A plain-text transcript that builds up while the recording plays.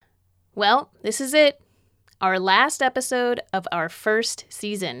Well, this is it. Our last episode of our first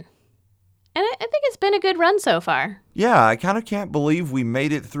season. And I think it's been a good run so far. Yeah, I kind of can't believe we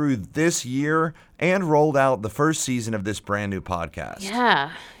made it through this year and rolled out the first season of this brand new podcast.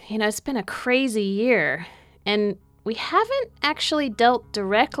 Yeah, it's been a crazy year. And we haven't actually dealt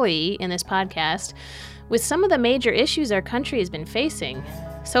directly in this podcast with some of the major issues our country has been facing.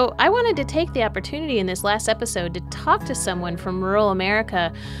 So I wanted to take the opportunity in this last episode to talk to someone from rural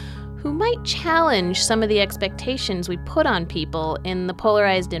America who might challenge some of the expectations we put on people in the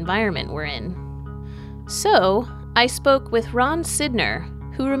polarized environment we're in. So, I spoke with Ron Sydnor,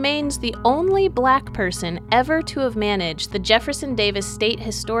 who remains the only Black person ever to have managed the Jefferson Davis State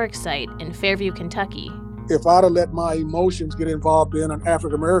Historic Site in Fairview, Kentucky. If I'd have let my emotions get involved in an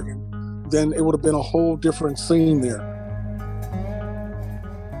African American, then it would have been a whole different scene there.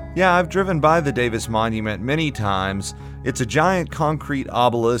 Yeah, I've driven by the Davis Monument many times. It's a giant concrete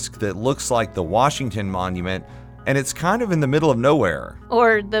obelisk that looks like the Washington Monument, and it's kind of in the middle of nowhere.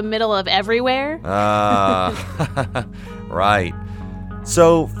 Or the middle of everywhere? Right.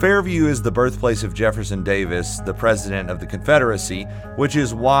 So, Fairview is the birthplace of Jefferson Davis, the president of the Confederacy, which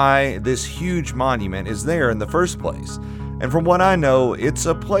is why this huge monument is there in the first place. And from what I know, it's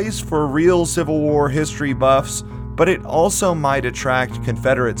a place for real Civil War history buffs, but it also might attract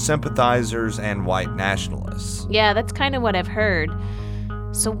Confederate sympathizers and white nationalists. Yeah, that's kind of what I've heard.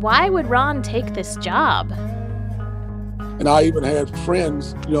 So why would Ron take this job? And I even had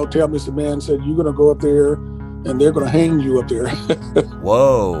friends, tell me, the man said, you're going to go up there and they're going to hang you up there.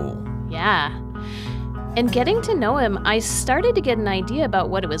 Whoa. Yeah. And getting to know him, I started to get an idea about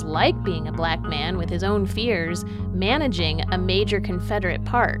what it was like being a Black man with his own fears, managing a major Confederate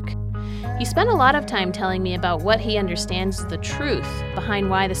park. He spent a lot of time telling me about what he understands is the truth behind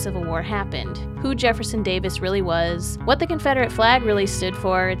why the Civil War happened, who Jefferson Davis really was, what the Confederate flag really stood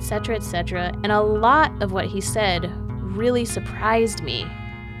for, etc., etc., and a lot of what he said really surprised me.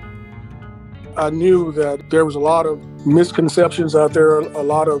 I knew that there was a lot of misconceptions out there, a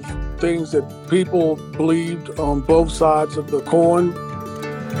lot of things that people believed on both sides of the coin.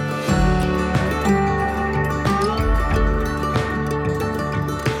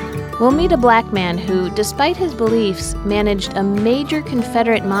 We'll meet a Black man who, despite his beliefs, managed a major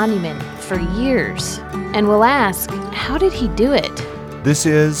Confederate monument for years. And we'll ask, how did he do it? This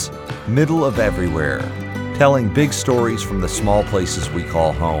is Middle of Everywhere, telling big stories from the small places we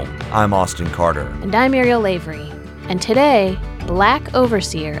call home. I'm Austin Carter. And I'm Ariel Lavery. And today, Black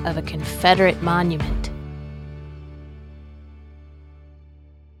overseer of a Confederate monument.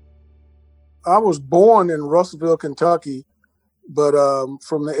 I was born in Russellville, Kentucky. But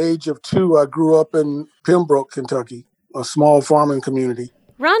from the age of 2, I grew up in Pembroke, Kentucky, a small farming community.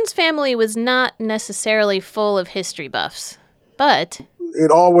 Ron's family was not necessarily full of history buffs, but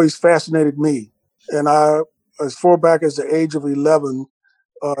it always fascinated me. And as far back as the age of 11,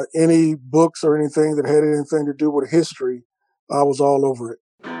 any books or anything that had anything to do with history, I was all over it.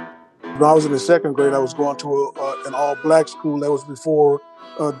 When I was in the 2nd grade, I was going to an all-Black school. That was before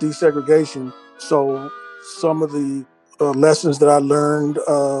desegregation. So some of the lessons that I learned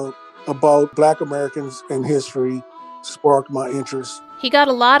about Black Americans in history sparked my interest. He got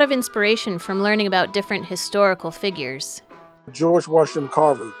a lot of inspiration from learning about different historical figures. George Washington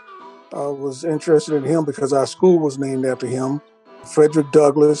Carver. I was interested in him because our school was named after him. Frederick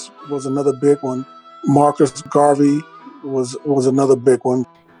Douglass was another big one. Marcus Garvey was another big one.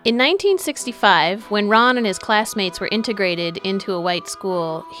 In 1965, when Ron and his classmates were integrated into a white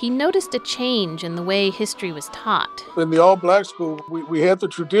school, he noticed a change in the way history was taught. In the all-Black school, we had the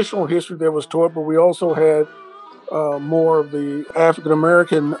traditional history that was taught, but we also had more of the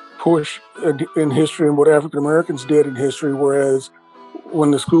African-American push in history and what African-Americans did in history, whereas when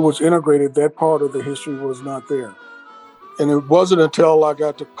the school was integrated, that part of the history was not there. And it wasn't until I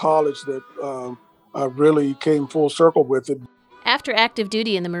got to college that I really came full circle with it. After active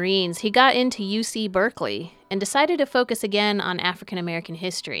duty in the Marines, he got into UC Berkeley and decided to focus again on African American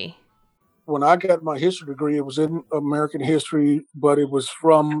history. When I got my history degree, it was in American history, but it was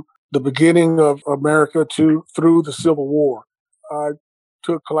from the beginning of America through the Civil War. I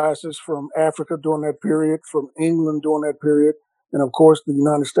took classes from Africa during that period, from England during that period, and of course the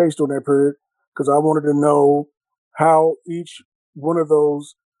United States during that period, because I wanted to know how each one of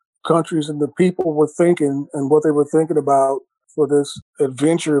those countries and the people were thinking and what they were thinking about for this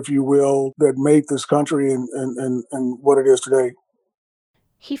adventure, if you will, that made this country and what it is today.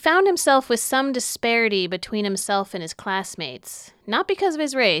 He found himself with some disparity between himself and his classmates, not because of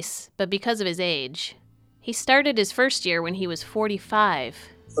his race, but because of his age. He started his first year when he was 45.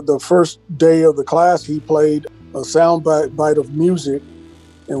 The first day of the class, he played a sound bite of music,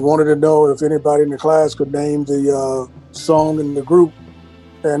 and wanted to know if anybody in the class could name the song in the group.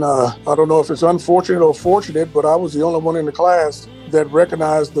 And I don't know if it's unfortunate or fortunate, but I was the only one in the class that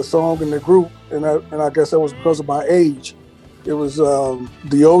recognized the song in the group, and I guess that was because of my age. It was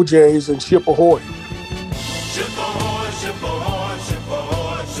the O'Jays and Ship Ahoy. Ship ahoy, ship ahoy, ship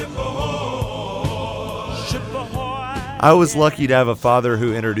ahoy, ship ahoy. Ship ahoy. I was lucky to have a father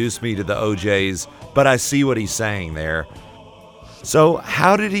who introduced me to the O'Jays, but I see what he's saying there. So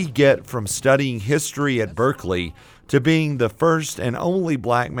how did he get from studying history at Berkeley to being the first and only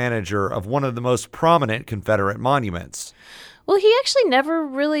black manager of one of the most prominent Confederate monuments? Well, he actually never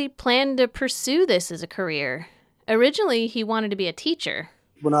really planned to pursue this as a career. Originally, he wanted to be a teacher.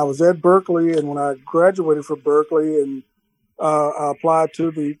 When I was at Berkeley and when I graduated from Berkeley and I applied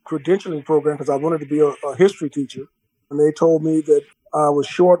to the credentialing program because I wanted to be a history teacher, and they told me that I was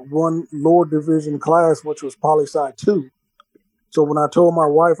short one lower division class, which was poli-sci 2. So when I told my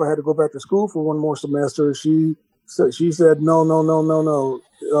wife I had to go back to school for one more semester, she said, no.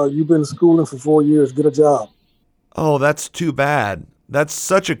 You've been schooling for 4 years. Get a job. Oh, that's too bad. That's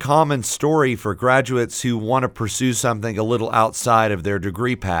such a common story for graduates who want to pursue something a little outside of their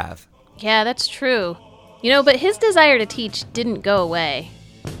degree path. Yeah, that's true. But his desire to teach didn't go away.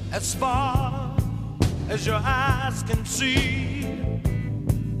 As far as your eyes can see,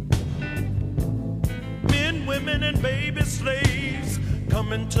 men, women, and baby slaves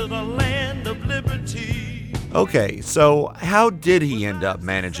coming to the land of liberty. Okay, so how did he end up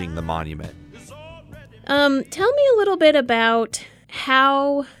managing the monument? Tell me a little bit about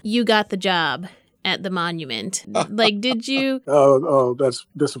how you got the job at the monument. Did you?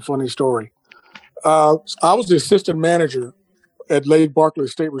 That's a funny story. I was the assistant manager at Lake Barkley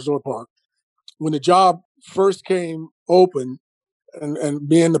State Resort Park. When the job first came open and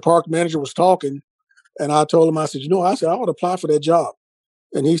me and the park manager was talking, and I told him, I said, I want to apply for that job.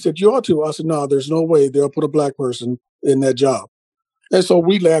 And he said, you ought to. I said, no, there's no way they'll put a black person in that job. And so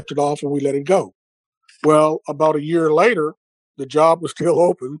we laughed it off and we let it go. Well, about a year later, the job was still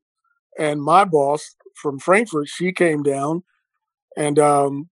open. And my boss from Frankfurt, she came down. And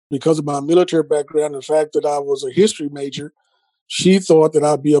because of my military background and the fact that I was a history major, she thought that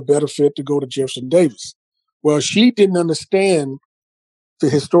I'd be a better fit to go to Jefferson Davis. Well, she didn't understand the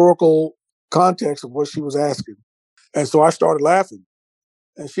historical context of what she was asking. And so I started laughing.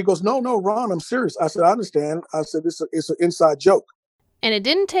 And she goes, no, Ron, I'm serious. I said, I understand. I said, it's an inside joke. And it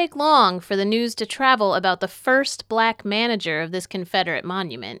didn't take long for the news to travel about the first black manager of this Confederate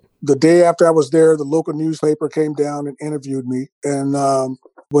monument. The day after I was there, the local newspaper came down and interviewed me. And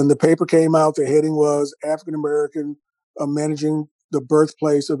when the paper came out, the heading was African American managing the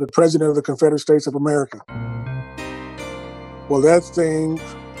birthplace of the President of the Confederate States of America. Well, that thing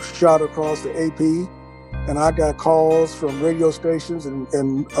shot across the AP, and I got calls from radio stations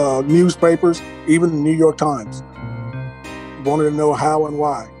and newspapers, even the New York Times. Wanted to know how and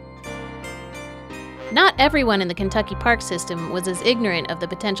why. Not everyone in the Kentucky park system was as ignorant of the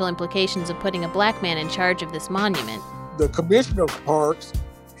potential implications of putting a black man in charge of this monument. The commissioner of parks,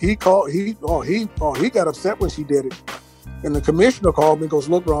 he got upset when she did it. And the commissioner called me and goes,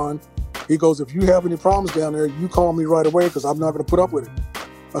 look, Ron, he goes, if you have any problems down there, you call me right away because I'm not going to put up with it.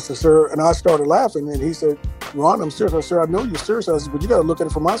 I said, sir, and I started laughing. And he said, Ron, I'm serious. I said, sir, I know you're serious. I said, but you got to look at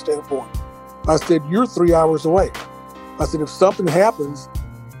it from my standpoint. I said, you're 3 hours away. I said, if something happens,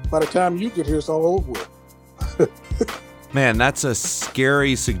 by the time you get here, it's all over with. Man, that's a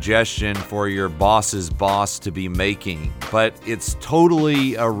scary suggestion for your boss's boss to be making, but it's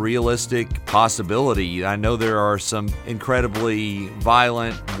totally a realistic possibility. I know there are some incredibly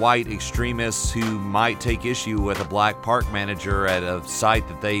violent white extremists who might take issue with a black park manager at a site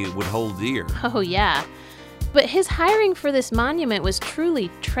that they would hold dear. Oh, yeah. But his hiring for this monument was truly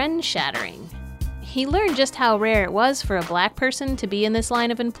trend-shattering. He learned just how rare it was for a black person to be in this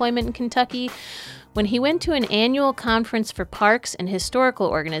line of employment in Kentucky when he went to an annual conference for parks and historical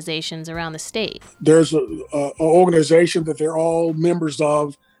organizations around the state. There's an organization that they're all members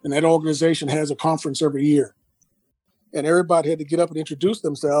of, and that organization has a conference every year. And everybody had to get up and introduce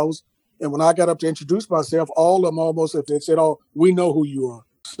themselves. And when I got up to introduce myself, all of them almost, if they said, oh, we know who you are.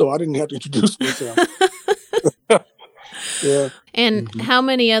 So I didn't have to introduce myself. Yeah. And how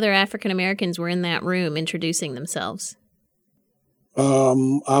many other African Americans were in that room introducing themselves?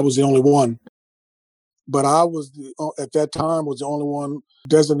 I was the only one. But I was, at that time, was the only one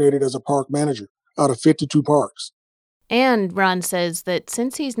designated as a park manager out of 52 parks. And Ron says that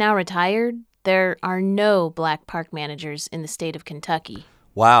since he's now retired, there are no black park managers in the state of Kentucky.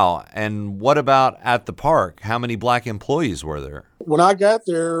 Wow. And what about at the park? How many black employees were there? When I got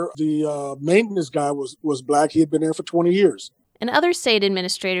there, the maintenance guy was black. He had been there for 20 years. And other state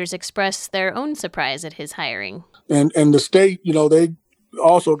administrators expressed their own surprise at his hiring. And the state, they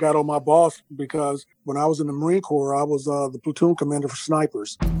also got on my boss because when I was in the Marine Corps, I was the platoon commander for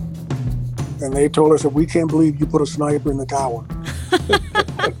snipers. And they told us that we can't believe you put a sniper in the tower.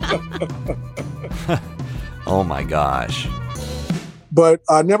 Oh my gosh. But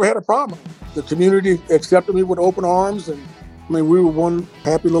I never had a problem. The community accepted me with open arms, and we were one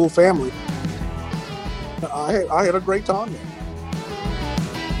happy little family. I had a great time there.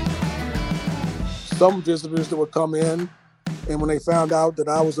 Some visitors that would come in, and when they found out that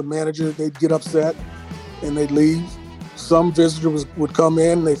I was a manager, they'd get upset and they'd leave. Some visitors would come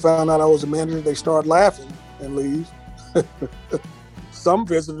in, and they found out I was a manager, they started laughing and leave. Some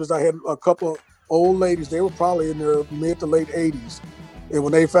visitors, I had a couple of old ladies, they were probably in their mid to late 80s. And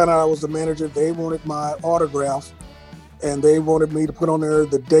when they found out I was the manager, they wanted my autograph, and they wanted me to put on there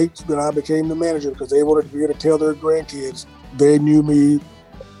the dates that I became the manager because they wanted to be able to tell their grandkids they knew me,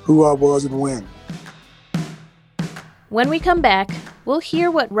 who I was, and when. When we come back, we'll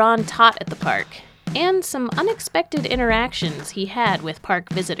hear what Ron taught at the park and some unexpected interactions he had with park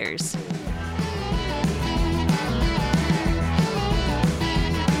visitors.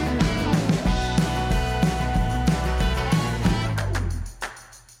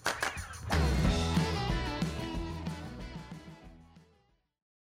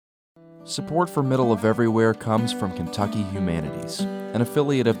 Support for Middle of Everywhere comes from Kentucky Humanities. An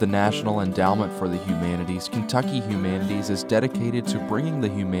affiliate of the National Endowment for the Humanities, Kentucky Humanities is dedicated to bringing the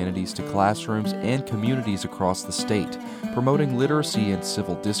humanities to classrooms and communities across the state, promoting literacy and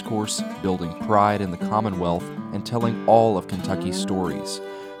civil discourse, building pride in the Commonwealth, and telling all of Kentucky's stories.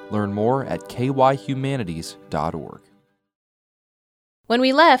 Learn more at kyhumanities.org. When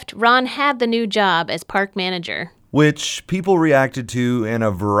we left, Ron had the new job as park manager. Which people reacted to in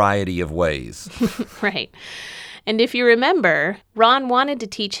a variety of ways. Right. And if you remember, Ron wanted to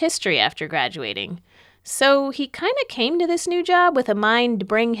teach history after graduating. So he kind of came to this new job with a mind to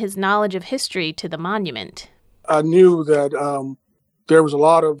bring his knowledge of history to the monument. I knew that there was a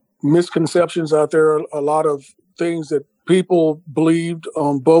lot of misconceptions out there, a lot of things that people believed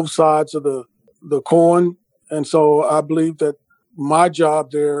on both sides of the coin. And so I believed that my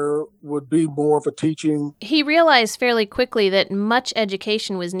job there would be more of a teaching. He realized fairly quickly that much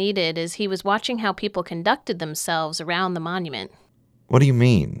education was needed as he was watching how people conducted themselves around the monument. What do you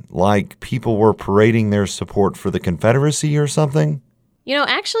mean? Like people were parading their support for the Confederacy or something?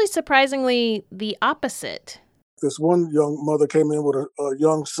 Actually, surprisingly, the opposite. This one young mother came in with a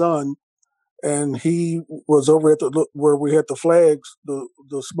young son, and he was over at where we had the flags, the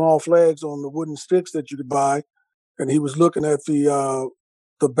small flags on the wooden sticks that you could buy. And he was looking at the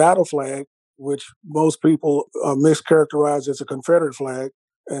battle flag, which most people mischaracterize as a Confederate flag.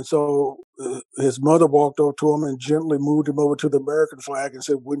 And so his mother walked over to him and gently moved him over to the American flag and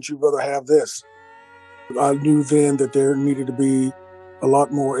said, "Wouldn't you rather have this?" I knew then that there needed to be a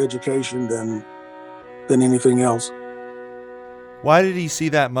lot more education than anything else. Why did he see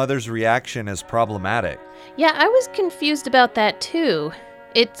that mother's reaction as problematic? Yeah, I was confused about that too.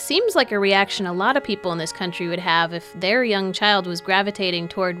 It seems like a reaction a lot of people in this country would have if their young child was gravitating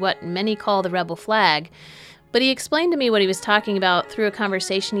toward what many call the rebel flag. But he explained to me what he was talking about through a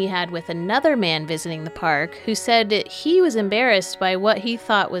conversation he had with another man visiting the park who said that he was embarrassed by what he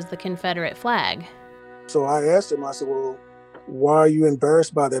thought was the Confederate flag. So I asked him, I said, "Well, why are you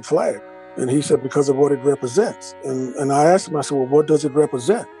embarrassed by that flag?" And he said, "Because of what it represents." And I asked him, I said, "Well, what does it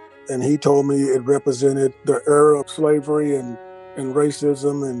represent?" And he told me it represented the era of slavery and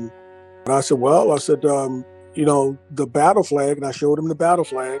racism. And I said, the battle flag, and I showed him the battle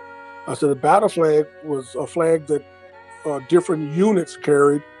flag. I said, the battle flag was a flag that different units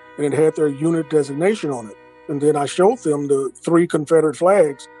carried, and it had their unit designation on it. And then I showed them the 3 Confederate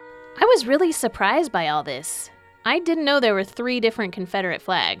flags. I was really surprised by all this. I didn't know there were 3 different Confederate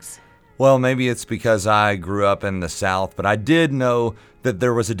flags. Well, maybe it's because I grew up in the South, but I did know that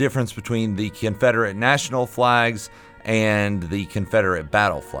there was a difference between the Confederate national flags and the Confederate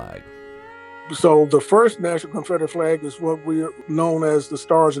battle flag. So the first national Confederate flag is what we are known as the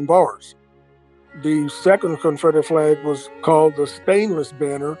Stars and Bars. The second Confederate flag was called the Stainless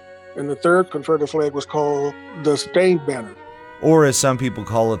Banner, and the third Confederate flag was called the Stained Banner. Or as some people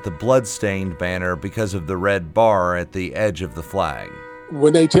call it, the Bloodstained Banner because of the red bar at the edge of the flag.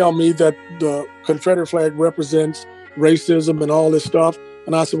 When they tell me that the Confederate flag represents racism and all this stuff,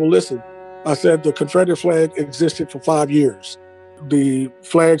 and I said, well, listen, I said the Confederate flag existed for 5 years. The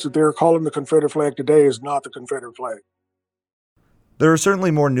flags that they're calling the Confederate flag today is not the Confederate flag. There are certainly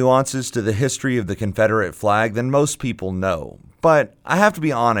more nuances to the history of the Confederate flag than most people know. But I have to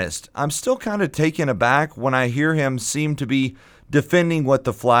be honest, I'm still kind of taken aback when I hear him seem to be defending what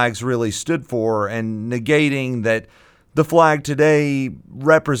the flags really stood for and negating that the flag today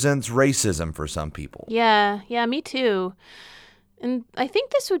represents racism for some people. Yeah, me too. And I think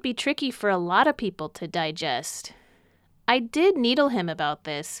this would be tricky for a lot of people to digest. I did needle him about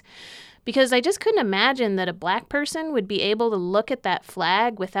this because I just couldn't imagine that a black person would be able to look at that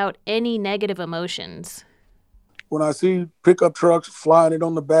flag without any negative emotions. When I see pickup trucks flying it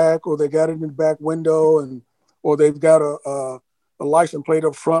on the back, or they got it in the back window, or they've got a license plate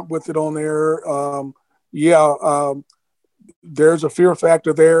up front with it on there, there's a fear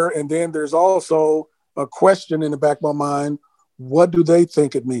factor there. And then there's also a question in the back of my mind: what do they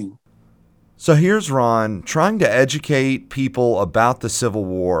think it means? So here's Ron trying to educate people about the Civil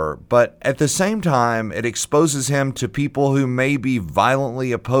War, but at the same time, it exposes him to people who may be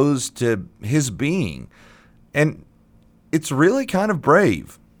violently opposed to his being. And it's really kind of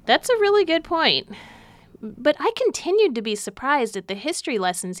brave. That's a really good point. But I continued to be surprised at the history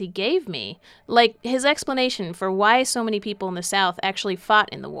lessons he gave me, like his explanation for why so many people in the South actually fought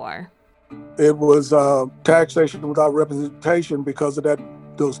in the war. It was taxation without representation because of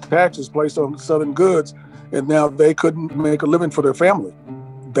those taxes placed on Southern goods, and now they couldn't make a living for their family.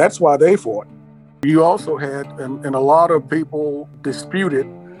 That's why they fought. You also had, and a lot of people disputed,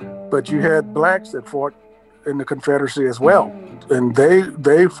 but you had blacks that fought in the Confederacy as well, and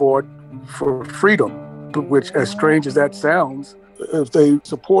they fought for freedom, which, as strange as that sounds, if they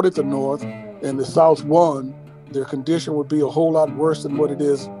supported the North and the South won, their condition would be a whole lot worse than what it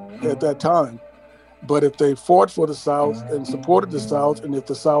is at that time. But if they fought for the South and supported the South, and if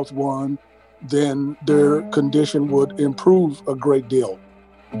the South won, then their condition would improve a great deal.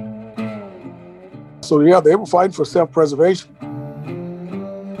 So yeah, they were fighting for self-preservation.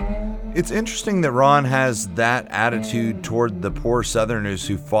 It's interesting that Ron has that attitude toward the poor Southerners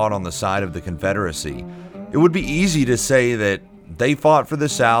who fought on the side of the Confederacy. It would be easy to say that they fought for the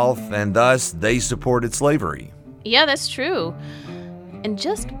South and thus they supported slavery. Yeah, that's true. And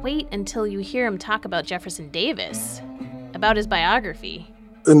just wait until you hear him talk about Jefferson Davis, about his biography.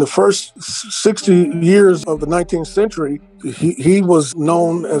 In the first 60 years of the 19th century, he was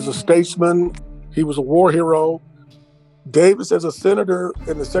known as a statesman. He was a war hero. Davis, as a senator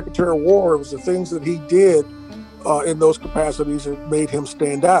and the Secretary of War, it was the things that he did in those capacities that made him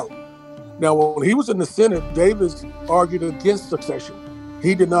stand out. Now, when he was in the Senate, Davis argued against secession.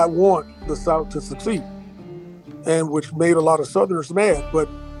 He did not want the South to succeed, and which made a lot of Southerners mad. But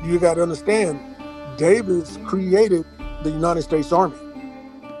you got to understand, Davis created the United States Army.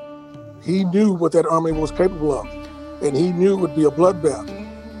 He knew what that army was capable of, and he knew it would be a bloodbath.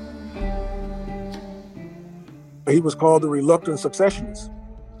 He was called the reluctant successionist.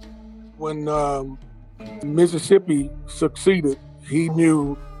 When Mississippi succeeded, he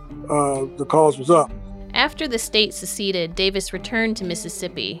knew the cause was up. After the state seceded, Davis returned to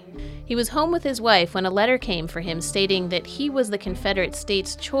Mississippi. He was home with his wife when a letter came for him stating that he was the Confederate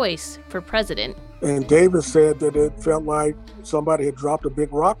state's choice for president. And Davis said that it felt like somebody had dropped a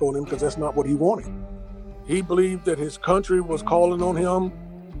big rock on him because that's not what he wanted. He believed that his country was calling on him,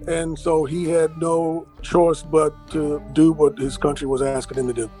 and so he had no choice but to do what his country was asking him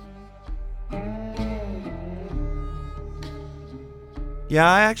to do. Yeah,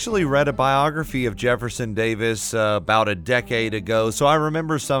 I actually read a biography of Jefferson Davis about a decade ago, so I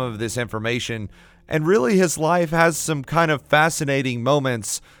remember some of this information. And really, his life has some kind of fascinating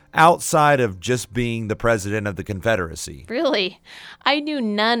moments outside of just being the president of the Confederacy. Really? I knew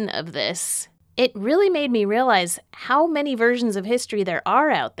none of this. It really made me realize how many versions of history there are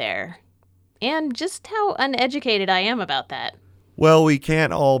out there, and just how uneducated I am about that. Well, we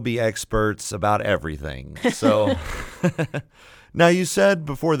can't all be experts about everything, so... Now, you said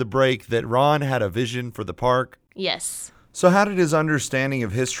before the break that Ron had a vision for the park. Yes. So how did his understanding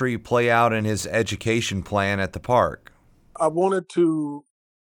of history play out in his education plan at the park? I wanted to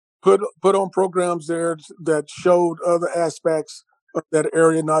put on programs there that showed other aspects of that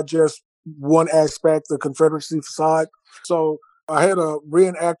area, not just one aspect, the Confederacy side. So I had a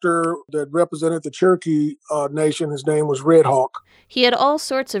reenactor that represented the Cherokee Nation. His name was Red Hawk. He had all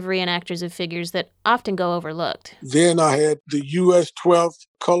sorts of reenactors of figures that often go overlooked. Then I had the U.S. 12th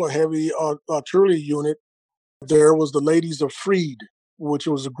Color Heavy Artillery Unit. There was the Ladies of Freed, which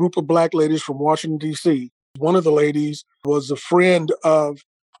was a group of black ladies from Washington, D.C. One of the ladies was a friend of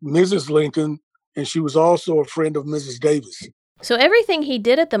Mrs. Lincoln, and she was also a friend of Mrs. Davis. So everything he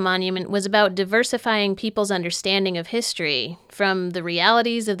did at the monument was about diversifying people's understanding of history, from the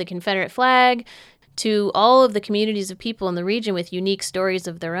realities of the Confederate flag to all of the communities of people in the region with unique stories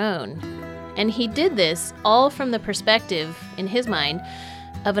of their own. And he did this all from the perspective, in his mind,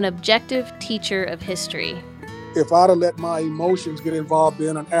 of an objective teacher of history. If I'd have let my emotions get involved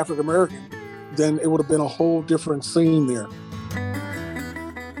being an African American, then it would have been a whole different scene there.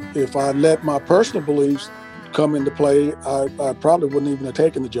 If I let my personal beliefs come into play, I probably wouldn't even have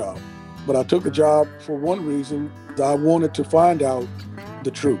taken the job. But I took the job for one reason. I wanted to find out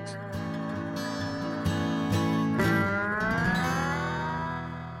the truth.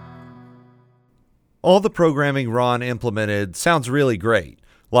 All the programming Ron implemented sounds really great,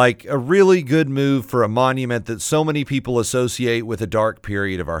 like a really good move for a monument that so many people associate with a dark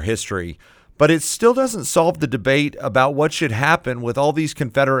period of our history. But it still doesn't solve the debate about what should happen with all these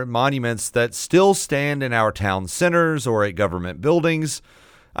Confederate monuments that still stand in our town centers or at government buildings.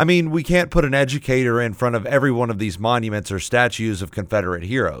 I mean, we can't put an educator in front of every one of these monuments or statues of Confederate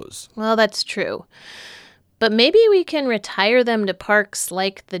heroes. Well, that's true. But maybe we can retire them to parks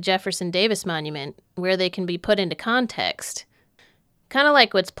like the Jefferson Davis Monument, where they can be put into context. Kind of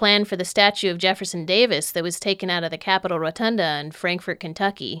like what's planned for the statue of Jefferson Davis that was taken out of the Capitol Rotunda in Frankfort,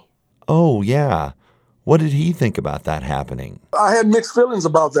 Kentucky. Oh, yeah. What did he think about that happening? I had mixed feelings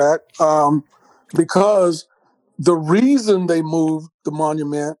about that because the reason they moved the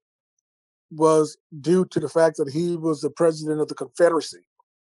monument was due to the fact that he was the president of the Confederacy.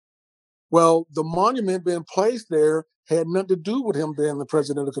 Well, the monument being placed there had nothing to do with him being the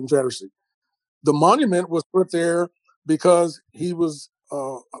president of the Confederacy. The monument was put there because he was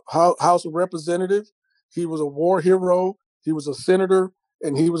a House of Representative, he was a war hero, he was a senator,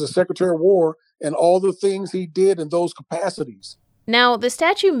 and he was a Secretary of War, and all the things he did in those capacities. Now, the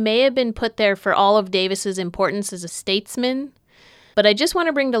statue may have been put there for all of Davis's importance as a statesman, but I just want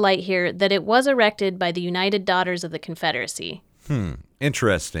to bring to light here that it was erected by the United Daughters of the Confederacy.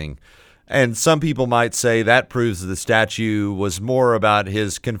 Interesting. And some people might say that proves the statue was more about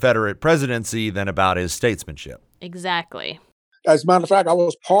his Confederate presidency than about his statesmanship. Exactly. As a matter of fact, I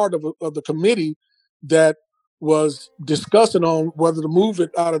was part of the committee that was discussing on whether to move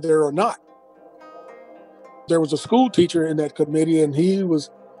it out of there or not. There was a school teacher in that committee, and he was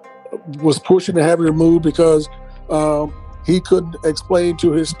pushing to have it removed because he couldn't explain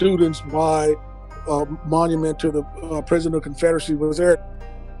to his students why a monument to the president of the Confederacy was there.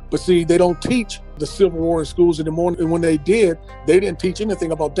 But see, they don't teach the Civil War in schools anymore. And when they did, they didn't teach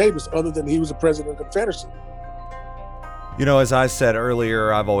anything about Davis other than he was the president of the Confederacy. You know, as I said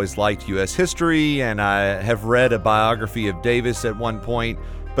earlier, I've always liked U.S. history, and I have read a biography of Davis at one point.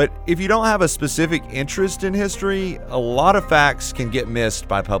 But if you don't have a specific interest in history, a lot of facts can get missed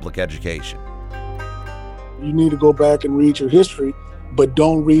by public education. You need to go back and read your history, but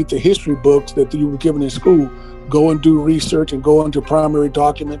don't read the history books that you were given in school. Go and do research and go into primary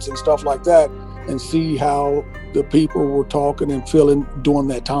documents and stuff like that and see how the people were talking and feeling during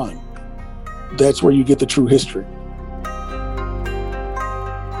that time. That's where you get the true history.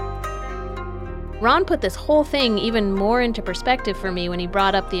 Ron put this whole thing even more into perspective for me when he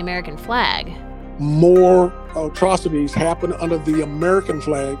brought up the American flag. More atrocities happened under the American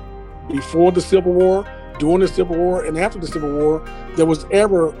flag before the Civil War, during the Civil War, and after the Civil War that was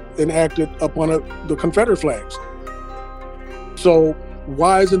ever enacted upon the Confederate flags. So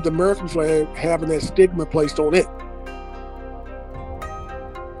why isn't the American flag having that stigma placed on it?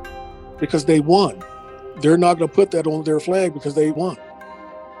 Because they won. They're not going to put that on their flag because they won.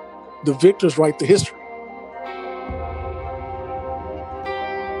 The victors write the history.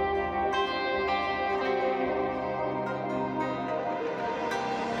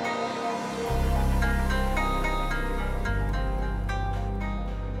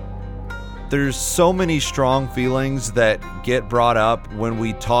 There's so many strong feelings that get brought up when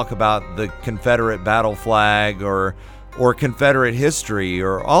we talk about the Confederate battle flag or Confederate history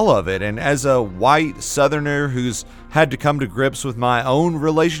or all of it. And as a white Southerner who's had to come to grips with my own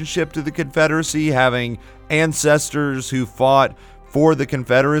relationship to the Confederacy, having ancestors who fought for the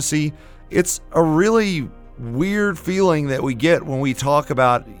Confederacy, it's a really weird feeling that we get when we talk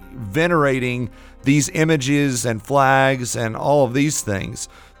about venerating these images and flags and all of these things.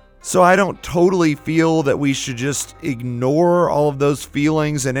 So I don't totally feel that we should just ignore all of those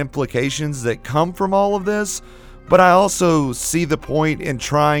feelings and implications that come from all of this, but I also see the point in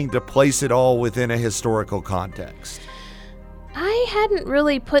trying to place it all within a historical context. I hadn't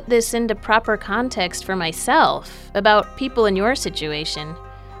really put this into proper context for myself about people in your situation.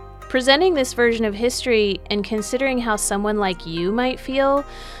 Presenting this version of history and considering how someone like you might feel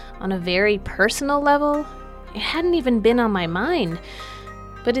on a very personal level, it hadn't even been on my mind.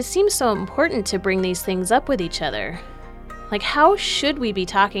 But it seems so important to bring these things up with each other. Like, how should we be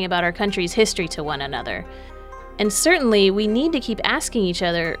talking about our country's history to one another? And certainly, we need to keep asking each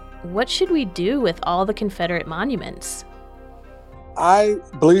other, what should we do with all the Confederate monuments? I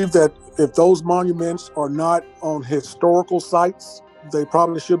believe that if those monuments are not on historical sites, they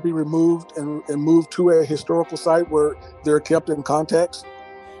probably should be removed and moved to a historical site where they're kept in context.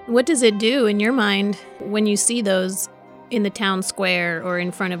 What does it do in your mind when you see those in the town square or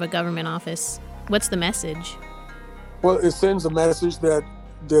in front of a government office? What's the message? Well, it sends a message that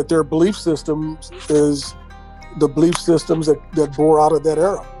their belief system is the belief systems that bore out of that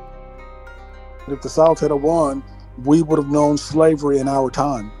era. If the South had won, we would have known slavery in our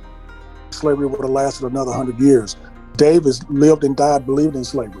time. Slavery would have lasted another 100 years. Davis lived and died believing in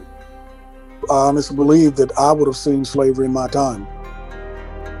slavery. I honestly believe that I would have seen slavery in my time.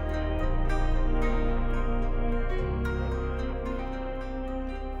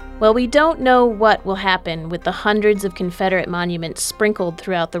 Well, we don't know what will happen with the hundreds of Confederate monuments sprinkled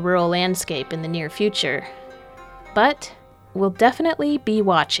throughout the rural landscape in the near future. But we'll definitely be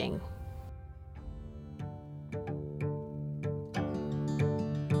watching.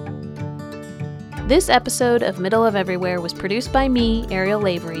 This episode of Middle of Everywhere was produced by me, Ariel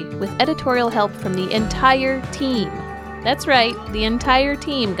Lavery, with editorial help from the entire team. That's right, the entire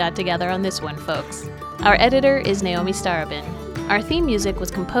team got together on this one, folks. Our editor is Naomi Starobin. Our theme music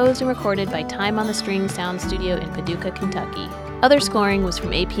was composed and recorded by Time on the String Sound Studio in Paducah, Kentucky. Other scoring was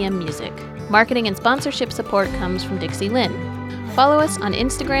from APM Music. Marketing and sponsorship support comes from Dixie Lynn. Follow us on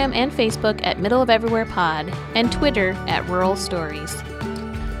Instagram and Facebook at Middle of Everywhere Pod and Twitter at Rural Stories.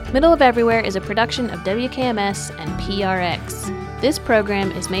 Middle of Everywhere is a production of WKMS and PRX. This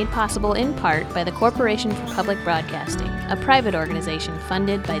program is made possible in part by the Corporation for Public Broadcasting, a private organization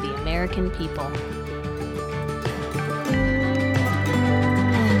funded by the American people.